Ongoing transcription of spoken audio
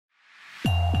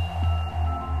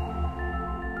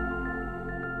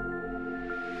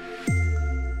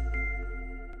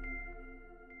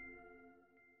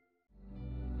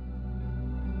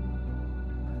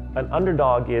An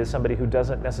underdog is somebody who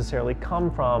doesn't necessarily come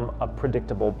from a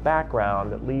predictable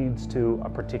background that leads to a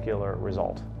particular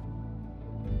result.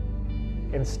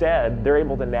 Instead, they're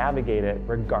able to navigate it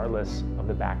regardless of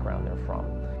the background they're from.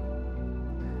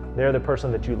 They're the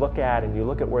person that you look at and you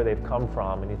look at where they've come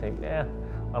from and you think,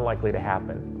 unlikely to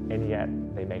happen, and yet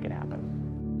they make it happen.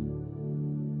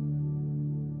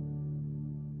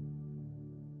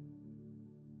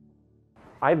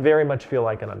 I very much feel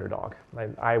like an underdog.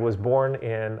 I was born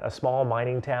in a small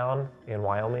mining town in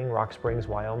Wyoming, Rock Springs,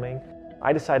 Wyoming.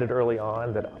 I decided early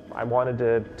on that I wanted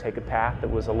to take a path that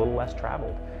was a little less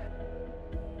traveled.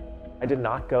 I did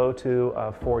not go to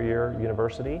a four-year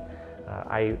university.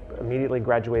 I immediately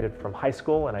graduated from high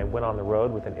school and I went on the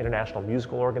road with an international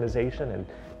musical organization and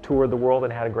toured the world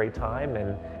and had a great time,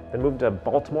 and then moved to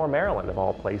Baltimore, Maryland, of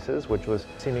all places, which was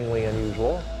seemingly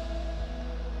unusual.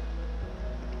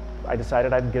 I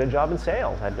decided I'd get a job in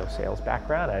sales. I had no sales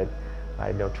background, I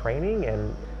had no training,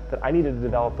 and that I needed to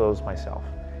develop those myself.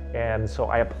 And so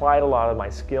I applied a lot of my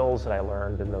skills that I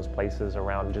learned in those places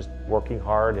around just working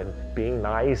hard and being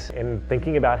nice and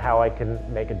thinking about how I can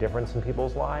make a difference in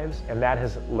people's lives. And that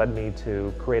has led me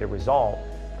to create a result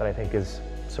that I think is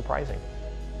surprising.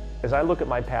 As I look at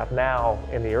my path now,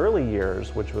 in the early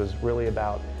years, which was really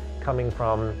about coming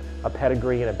from a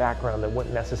pedigree and a background that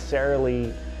wouldn't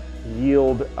necessarily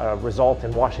yield a result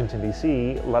in Washington,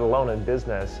 D.C., let alone in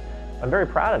business, I'm very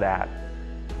proud of that.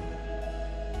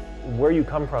 Where you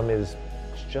come from is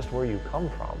just where you come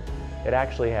from. It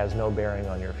actually has no bearing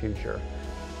on your future.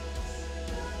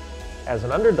 As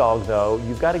an underdog, though,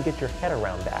 you've got to get your head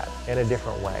around that in a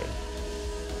different way.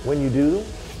 When you do,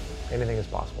 anything is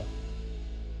possible.